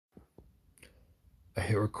I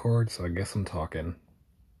hit record, so I guess I'm talking.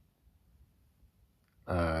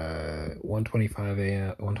 1:25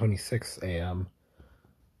 a.m., 1:26 a.m.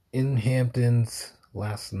 in Hamptons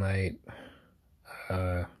last night.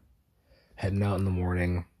 Uh, Heading out in the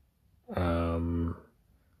morning. Um,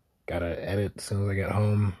 Gotta edit as soon as I get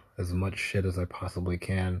home as much shit as I possibly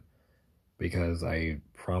can because I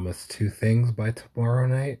promised two things by tomorrow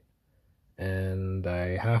night, and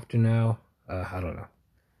I have to now. I don't know.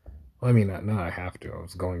 Well, I mean, not I have to. I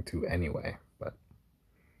was going to anyway, but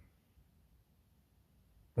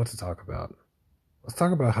what to talk about? Let's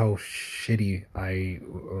talk about how shitty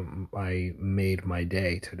I made my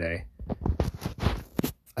day today.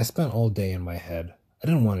 I spent all day in my head. I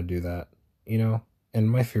didn't want to do that, you know? And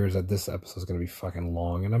my fear is that this episode is going to be fucking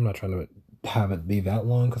long, and I'm not trying to have it be that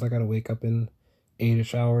long because I got to wake up in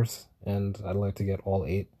 8-ish hours, and I'd like to get all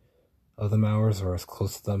 8 of them hours or as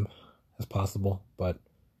close to them as possible. But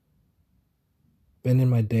been in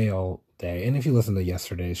my day all day, and if you listen to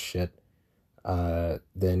yesterday's shit,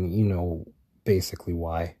 then you know basically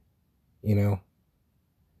why, you know?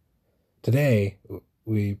 Today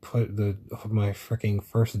we put my freaking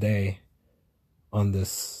first day on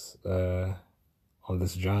this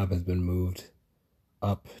job has been moved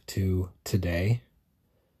up to today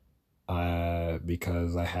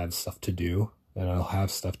because I had stuff to do, and I'll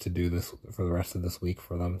have stuff to do this for the rest of this week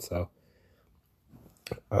for them. So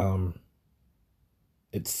um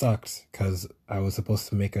it sucks because I was supposed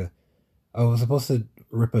to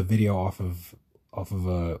rip a video off of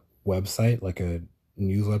a website, like a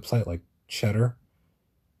news website like Cheddar,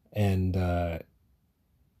 and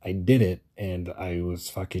I did it, and I was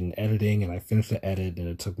fucking editing, and I finished the edit, and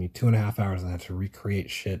it took me 2.5 hours, and I had to recreate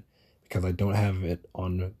shit because I don't have it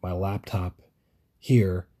on my laptop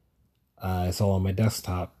here. It's all on my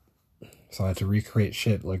desktop, so I had to recreate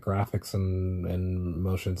shit like graphics and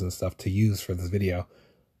motions and stuff to use for this video.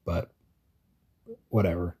 But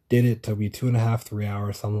whatever, did it. Took me 2.5, 3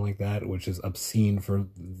 hours, something like that, which is obscene for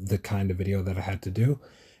the kind of video that I had to do.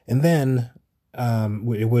 And then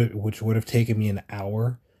which would have taken me an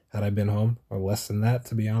hour had I been home, or less than that,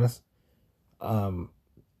 to be honest. Um,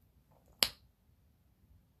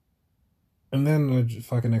 and then I just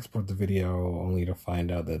fucking export the video only to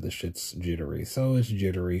find out that the shit's jittery. So it's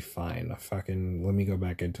jittery, fine. Fucking let me go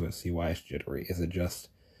back into it, see why it's jittery. Is it just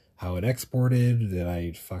how it exported? Did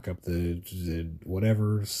I fuck up the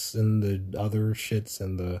whatever's in the other shits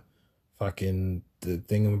and the fucking the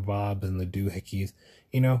thingamabobs and the doohickeys?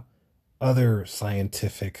 You know, other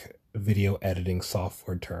scientific video editing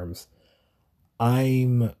software terms.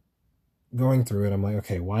 I'm going through it. I'm like,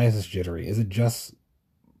 okay, why is this jittery? Is it just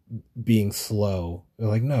being slow? They're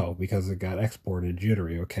like, no, because it got exported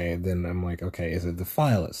jittery. Okay, then I'm like, okay, is it the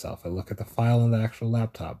file itself? I look at the file on the actual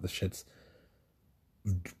laptop. The shit's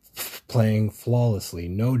playing flawlessly,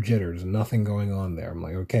 no jitters, nothing going on there. I'm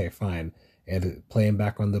like, okay, fine. And it playing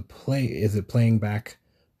back on the play, is it playing back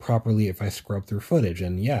properly if I scrub through footage?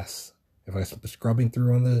 And yes, if I scrubbing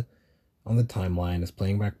through on the timeline, it's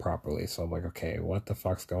playing back properly. So I'm like, okay, what the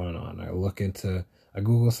fuck's going on? I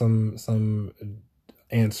Google some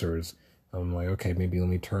answers. I'm like, okay, maybe let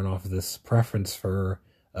me turn off this preference for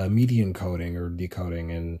median coding or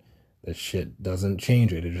decoding, and the shit doesn't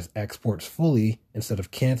change it. It just exports fully instead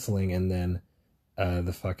of canceling, and then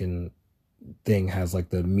the fucking thing has like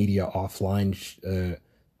the media offline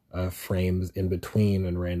frames in between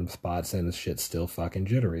and random spots, and the shit's still fucking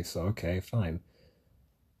jittery. So okay, fine.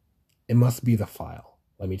 It must be the file.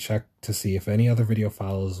 Let me check to see if any other video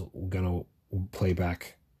file is gonna play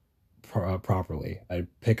back properly. I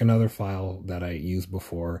pick another file that I used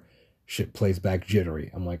before. Shit plays back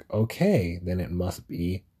jittery. I'm like, okay, then it must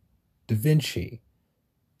be DaVinci.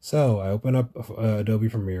 So I open up Adobe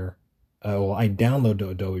Premiere. Well, I download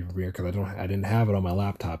Adobe Premiere because I didn't have it on my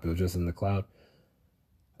laptop. It was just in the cloud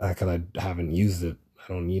because I haven't used it.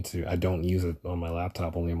 I don't need to. I don't use it on my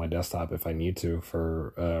laptop. Only on my desktop if I need to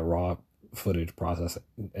for raw footage processing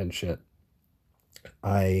and shit.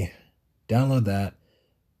 I download that,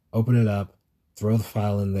 open it up, throw the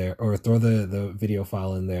file in there, or throw the video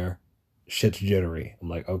file in there. Shit's jittery. I'm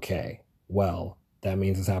like, okay, well, that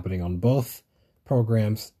means it's happening on both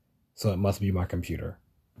programs, so it must be my computer.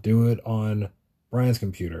 Do it on Brian's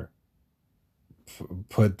computer.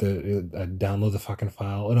 Download the fucking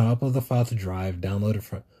file, and upload the file to Drive, download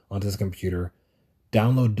it onto his computer,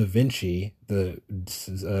 download DaVinci, the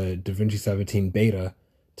DaVinci 17 beta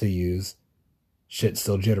to use. Shit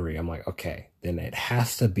still jittery. I'm like, okay, then it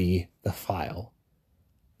has to be the file,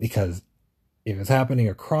 because if it's happening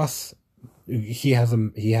across, he has a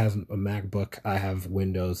MacBook, I have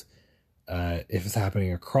Windows. If it's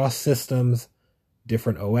happening across systems,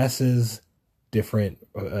 different OSs, different,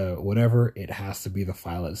 whatever, it has to be the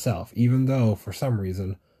file itself. Even though, for some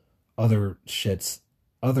reason, other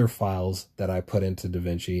files that I put into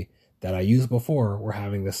DaVinci that I used before were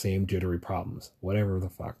having the same jittery problems. Whatever the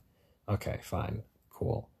fuck. Okay, fine.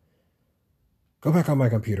 Cool. Go back on my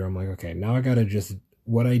computer. I'm like, okay, now I gotta just,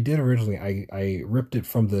 what I did originally, I ripped it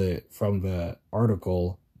from the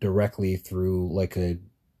article directly through like a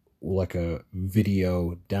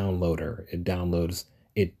video downloader.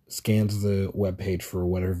 It scans the web page for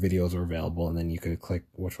whatever videos are available, and then you could click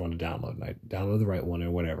which one to download. And I downloaded the right one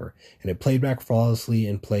or whatever, and it played back flawlessly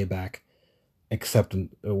in playback, except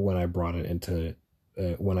when I brought it into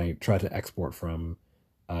when I tried to export from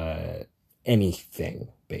anything,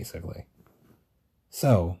 basically.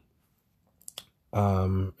 So,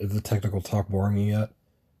 is the technical talk boring you yet?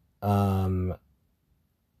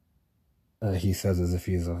 He says as if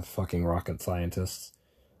he's a fucking rocket scientist.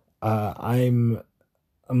 I'm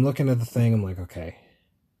looking at the thing. I'm like, okay.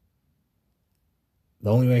 The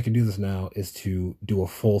only way I can do this now is to do a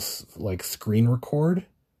full like screen record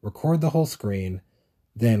the whole screen,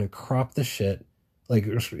 then crop the shit. Like,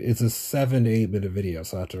 it's a 7 to 8 minute video,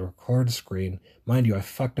 so I have to record the screen. Mind you, I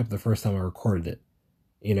fucked up the first time I recorded it.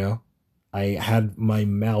 You know, I had my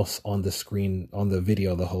mouse on the screen on the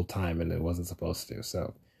video the whole time, and it wasn't supposed to.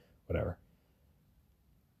 So, whatever.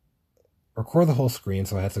 Record the whole screen,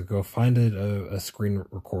 so I had to go find a screen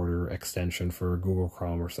recorder extension for Google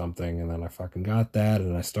Chrome or something, and then I fucking got that,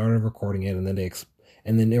 and I started recording it, and then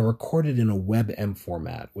they recorded in a WebM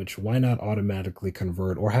format, which why not automatically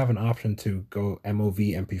convert or have an option to go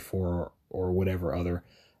MOV, MP4, or whatever other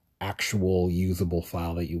actual usable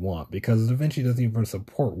file that you want, because DaVinci doesn't even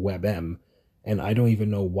support WebM, and I don't even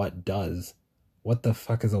know what does. What the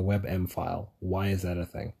fuck is a WebM file? Why is that a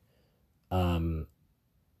thing?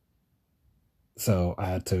 So I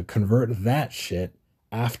had to convert that shit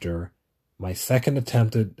after my second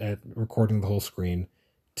attempt at recording the whole screen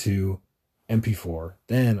to MP4.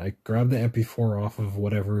 Then I grabbed the MP4 off of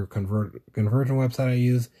whatever conversion website I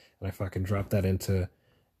use, and I fucking dropped that into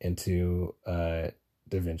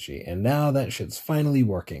DaVinci. And now that shit's finally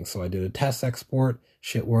working. So I did a test export,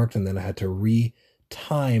 shit worked, and then I had to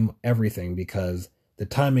re-time everything because the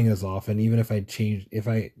timing is off, and even if I change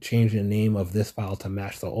the name of this file to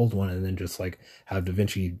match the old one and then just like have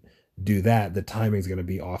DaVinci do that, the timing is going to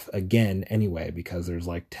be off again anyway, because there's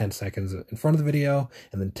like 10 seconds in front of the video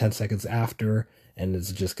and then 10 seconds after, and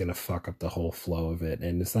it's just going to fuck up the whole flow of it,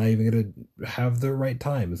 and it's not even going to have the right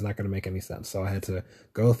time. It's not going to make any sense. So I had to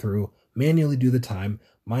go through, manually do the time.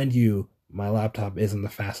 Mind you, my laptop isn't the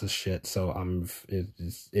fastest shit, so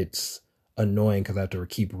it's annoying because I have to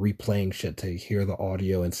keep replaying shit to hear the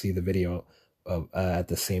audio and see the video at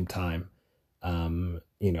the same time,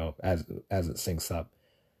 you know, as it syncs up.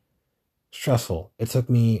 Stressful. It took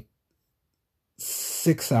me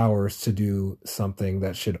 6 hours to do something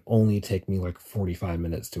that should only take me like 45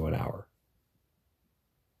 minutes to an hour.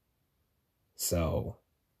 So,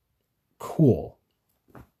 cool.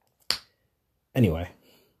 Anyway,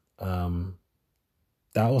 that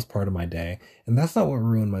was part of my day, and that's not what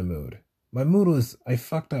ruined my mood. My mood was, I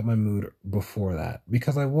fucked up my mood before that,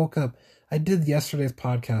 because I woke up, I did yesterday's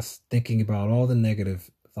podcast thinking about all the negative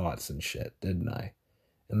thoughts and shit, didn't I?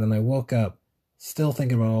 And then I woke up still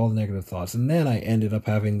thinking about all the negative thoughts, and then I ended up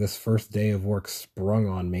having this first day of work sprung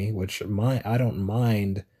on me, which I don't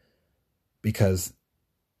mind, because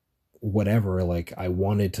whatever, like, I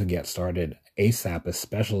wanted to get started ASAP,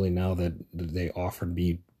 especially now that they offered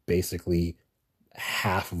me basically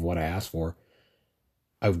half of what I asked for.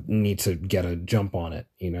 I need to get a jump on it,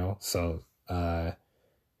 you know? So,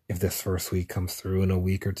 if this first week comes through in a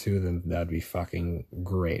week or two, then that'd be fucking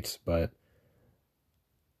great. But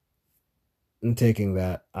in taking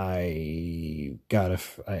that, I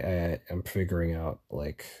am figuring out,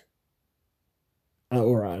 like,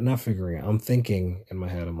 or not figuring out, I'm thinking in my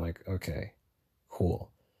head, I'm like, okay,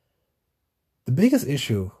 cool. The biggest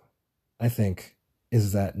issue, I think,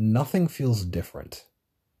 is that nothing feels different,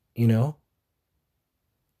 you know?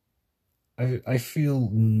 I feel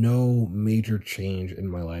no major change in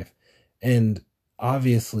my life, and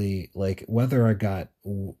obviously, like, whether I got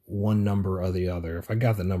one number or the other, if I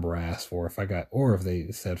got the number I asked for, or if they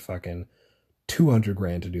said fucking 200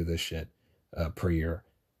 grand to do this shit per year,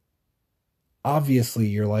 obviously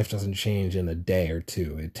your life doesn't change in a day or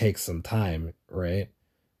two. It takes some time, right?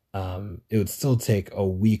 It would still take a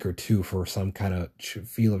week or two for some kind of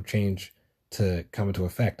feel of change to come into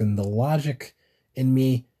effect, and the logic in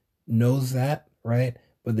me knows that, right?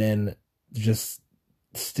 But then just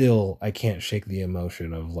still, I can't shake the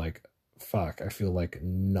emotion of like, fuck, I feel like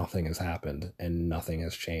nothing has happened and nothing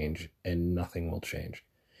has changed and nothing will change.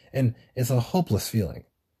 And it's a hopeless feeling,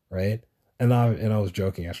 right? And I was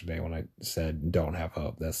joking yesterday when I said don't have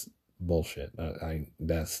hope. That's bullshit.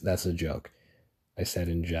 That's a joke. I said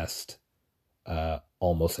in jest,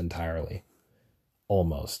 almost entirely,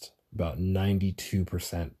 almost about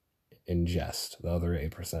 92% in jest. The other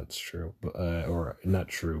 8% is true, or not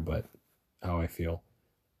true, but how I feel.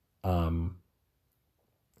 Um,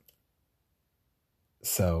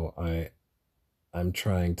 so I'm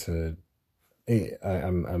trying to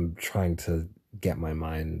I'm trying to get my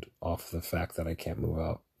mind off the fact that I can't move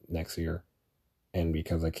out next year. And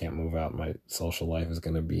because I can't move out, my social life is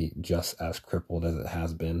going to be just as crippled as it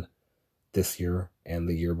has been this year and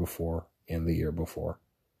the year before and the year before.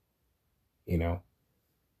 You know,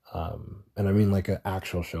 and I mean like an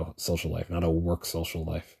actual social life, not a work social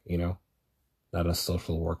life. You know, not a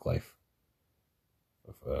social work life,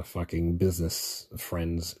 fucking business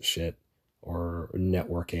friends shit or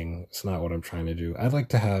networking. It's not what I'm trying to do. I'd like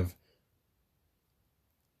to have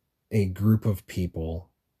a group of people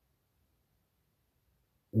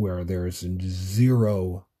where there's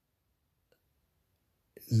zero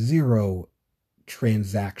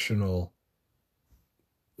transactional,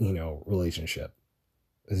 relationship,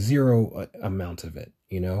 zero amount of it,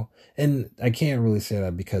 and I can't really say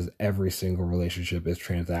that because every single relationship is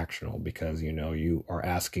transactional, because you are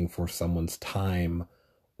asking for someone's time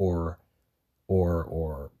or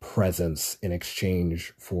or presence in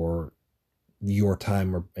exchange for your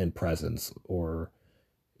time and presence, or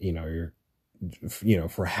your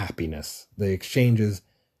for happiness. The exchange is,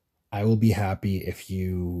 I will be happy if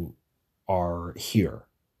you are here,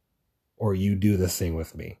 or you do this thing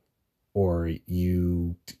with me, or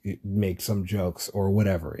you make some jokes or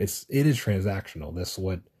whatever. It is transactional.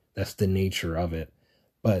 That's the nature of it.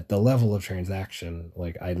 But the level of transaction,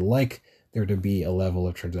 like, I'd like there to be a level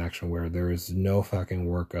of transaction where there is no fucking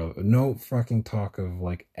no fucking talk of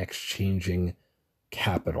like exchanging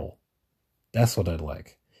capital. That's what I'd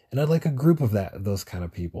like. And I'd like a group of those kind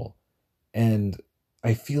of people. And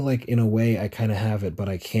I feel like in a way I kind of have it, but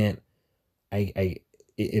I can't.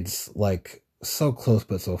 It's like so close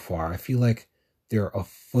but so far. I feel like they're a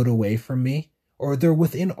foot away from me, or they're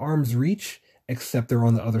within arm's reach, except they're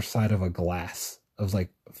on the other side of a glass, of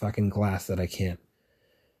like fucking glass that I can't.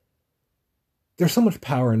 There's so much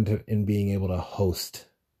power in being able to host,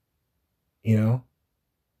 you know?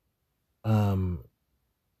 Um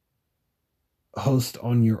Host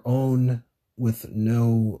on your own with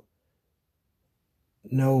no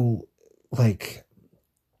like,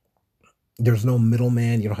 there's no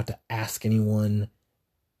middleman. You don't have to ask anyone.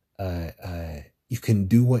 You can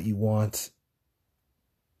do what you want,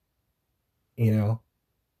 and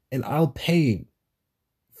I'll pay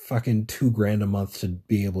fucking $2,000 a month to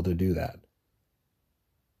be able to do that,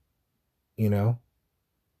 you know.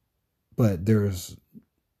 But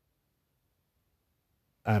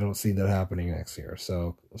I don't see that happening next year.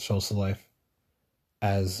 So social life,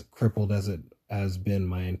 as crippled as it has been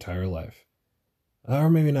my entire life, or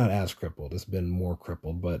maybe not as crippled, it's been more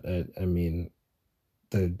crippled, but I mean,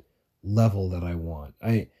 the level that I want.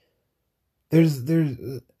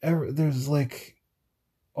 There's like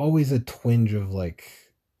always a twinge of like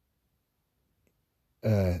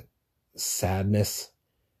sadness,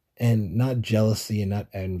 and not jealousy and not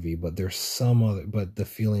envy, but there's some other, but the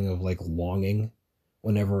feeling of like longing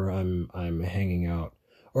whenever I'm hanging out.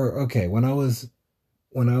 Or okay, when I was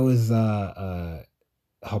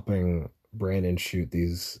helping Brandon shoot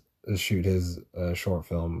his short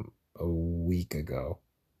film a week ago,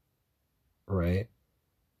 right?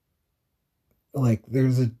 Like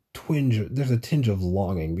there's a tinge of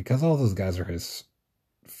longing, because all those guys are his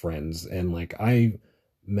friends, and like I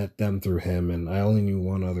met them through him, and I only knew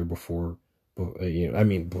one other before, but I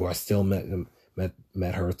mean, but I still met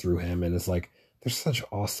her through him, and it's like they're such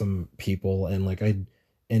awesome people, and like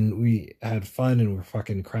and we had fun, and we're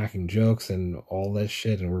fucking cracking jokes and all that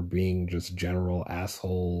shit, and we're being just general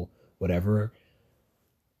asshole whatever,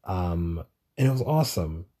 and it was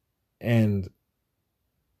awesome. And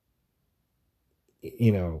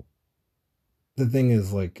you know the thing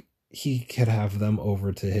is, like, he could have them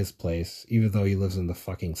over to his place, even though he lives in the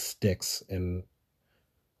fucking sticks and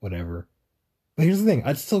whatever. But here's the thing,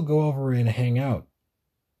 I'd still go over and hang out,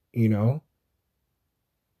 you know?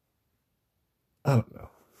 I don't know.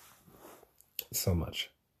 So much.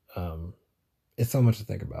 It's so much to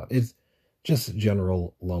think about. It's just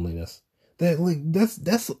general loneliness.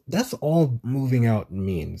 That's all moving out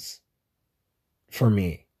means for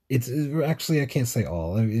me. It's actually, I can't say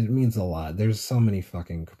all. It means a lot. There's so many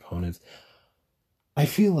fucking components. I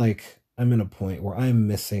feel like I'm in a point where I'm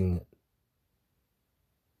missing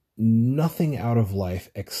nothing out of life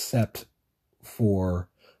except for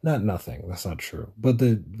Not nothing. That's not true. But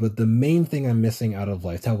the main thing I'm missing out of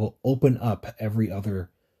life that will open up every other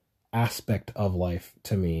aspect of life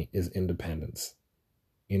to me is independence.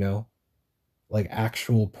 You know, like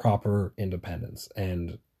actual proper independence,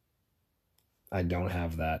 and I don't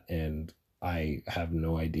have that, and I have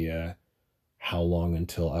no idea how long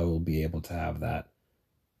until I will be able to have that.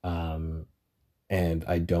 Um, and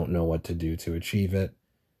I don't know what to do to achieve it.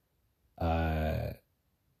 Uh,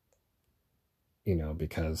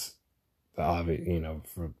 because the obvious,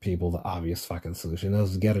 for people, the obvious fucking solution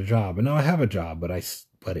is get a job. And now I have a job, but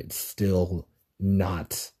it's still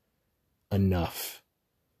not enough.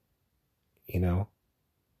 You know,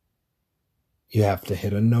 you have to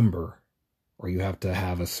hit a number, or you have to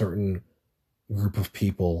have a certain group of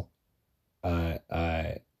people uh,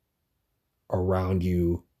 uh, around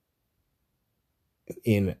you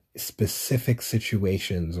in specific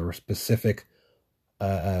situations or specific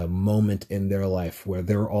moment in their life where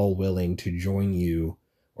they're all willing to join you,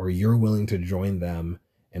 or you're willing to join them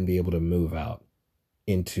and be able to move out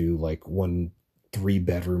into like one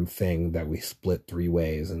 3-bedroom thing that we split 3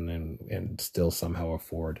 ways and still somehow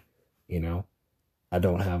afford. you know I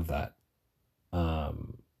don't have that.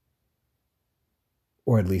 um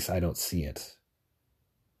or at least I don't see it.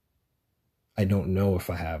 I don't know if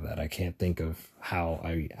I have that. I can't think of how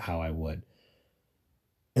I would.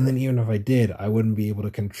 And then even if I did, I wouldn't be able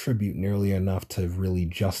to contribute nearly enough to really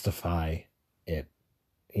justify it.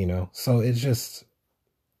 So it's just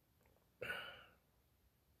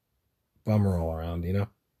bummer all around.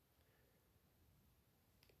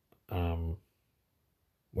 Um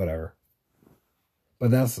Whatever. But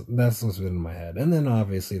that's what's been in my head. And then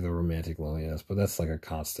obviously the romantic loneliness, but that's like a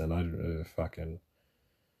constant. I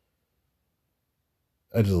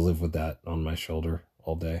just live with that on my shoulder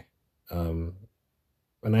all day. Um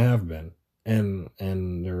and I have been. And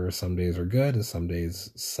there are some days are good and some days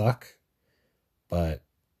suck, but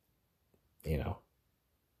you know,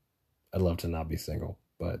 I'd love to not be single,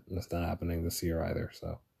 but that's not happening this year either.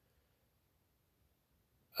 So,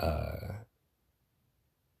 uh,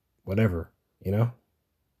 whatever, you know.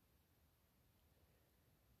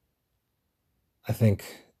 I think.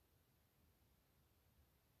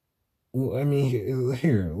 I mean,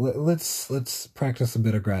 here let's practice a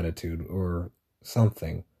bit of gratitude or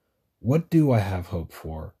something. What do I have hope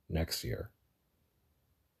for next year?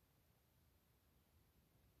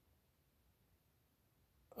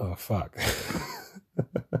 Oh fuck.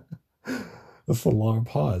 That's a long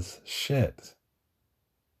pause. Shit.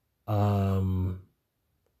 Um.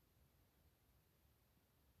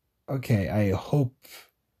 Okay. I hope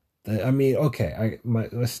that. I mean. Okay. My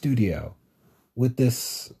studio with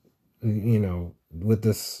this. With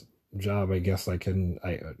this job, I guess I can.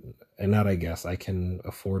 And not. I guess I can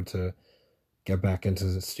afford to get back into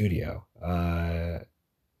the studio. And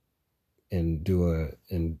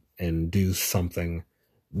do something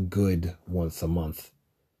good once a month.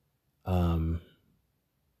 Um.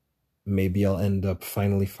 Maybe I'll end up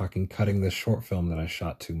finally fucking cutting this short film that I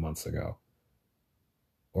shot 2 months ago,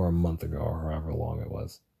 or a month ago, or however long it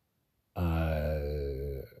was.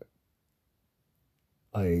 Uh,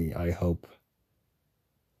 I hope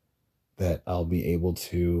that I'll be able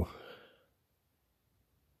to.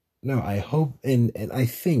 No, I hope, and I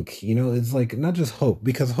think it's like not just hope,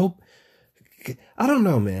 because hope. I don't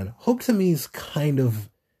know, man. Hope to me is kind of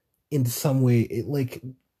in some way like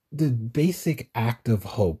the basic act of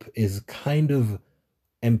hope is kind of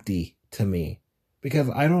empty to me, because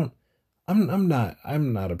I don't. I'm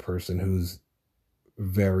not a person who's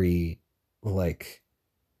very like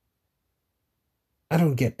I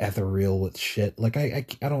don't get ethereal with shit. Like I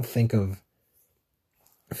don't think of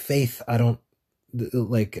faith. I don't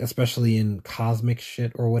like, especially in cosmic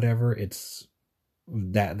shit or whatever. It's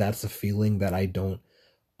that's a feeling that I don't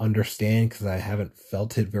understand because I haven't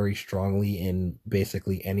felt it very strongly in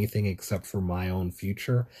basically anything except for my own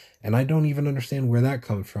future, and I don't even understand where that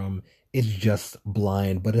comes from. It's just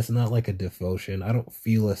blind, but it's not like a devotion. I don't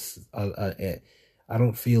feel I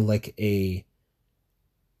don't feel like an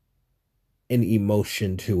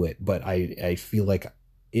emotion to it, but I feel like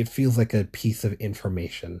it feels like a piece of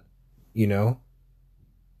information, you know?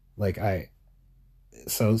 Like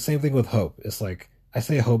so same thing with hope. It's like I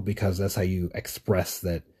say hope because that's how you express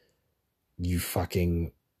that you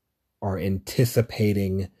fucking are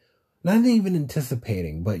anticipating, not even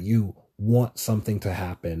anticipating, but you want something to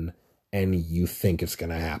happen and you think it's going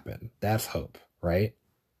to happen. That's hope, right?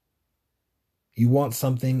 You want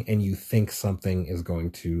something and you think something is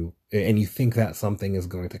going to, and you think that something is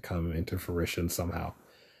going to come into fruition somehow.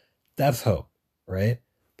 That's hope, right?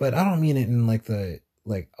 But I don't mean it in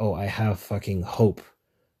like oh, I have fucking hope,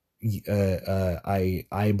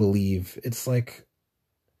 I believe it's like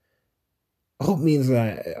hope means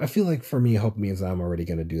that I feel like for me, hope means that I'm already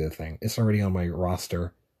gonna do the thing. It's already on my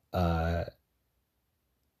roster. Uh,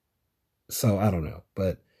 so I don't know,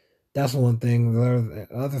 but that's one thing. The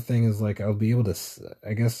other thing is like I'll be able to.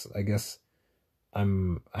 I guess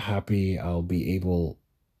I'm happy I'll be able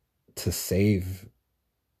to save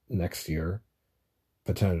next year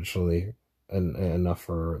potentially enough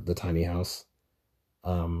for the tiny house.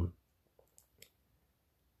 Um,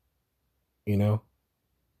 you know,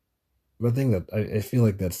 but I think that I feel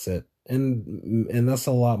like that's it, and that's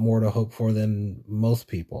a lot more to hope for than most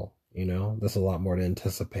people. You know, that's a lot more to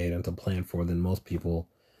anticipate and to plan for than most people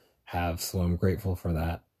have. So I'm grateful for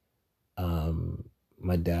that.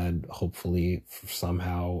 My dad hopefully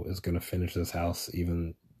somehow is going to finish this house,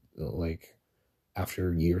 even like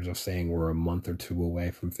after years of saying we're a month or two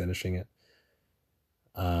away from finishing it.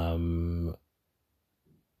 Um,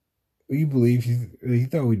 you believe he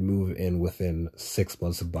thought we'd move in within 6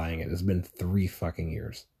 months of buying it. It's been 3 fucking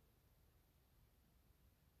years,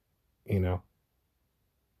 you know?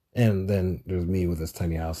 And then there's me with this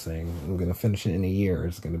tiny house saying, I'm going to finish it in a year.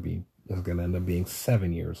 It's going to end up being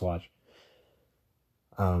 7 years. Watch.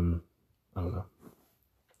 Um, I don't know.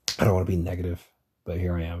 I don't want to be negative, but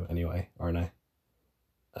here I am anyway, aren't I?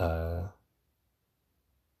 Uh,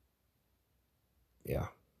 yeah.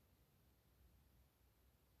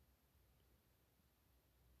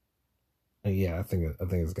 Yeah, I think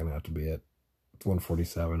it's gonna have to be it. It's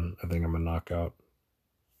 147. I think I'm a knockout.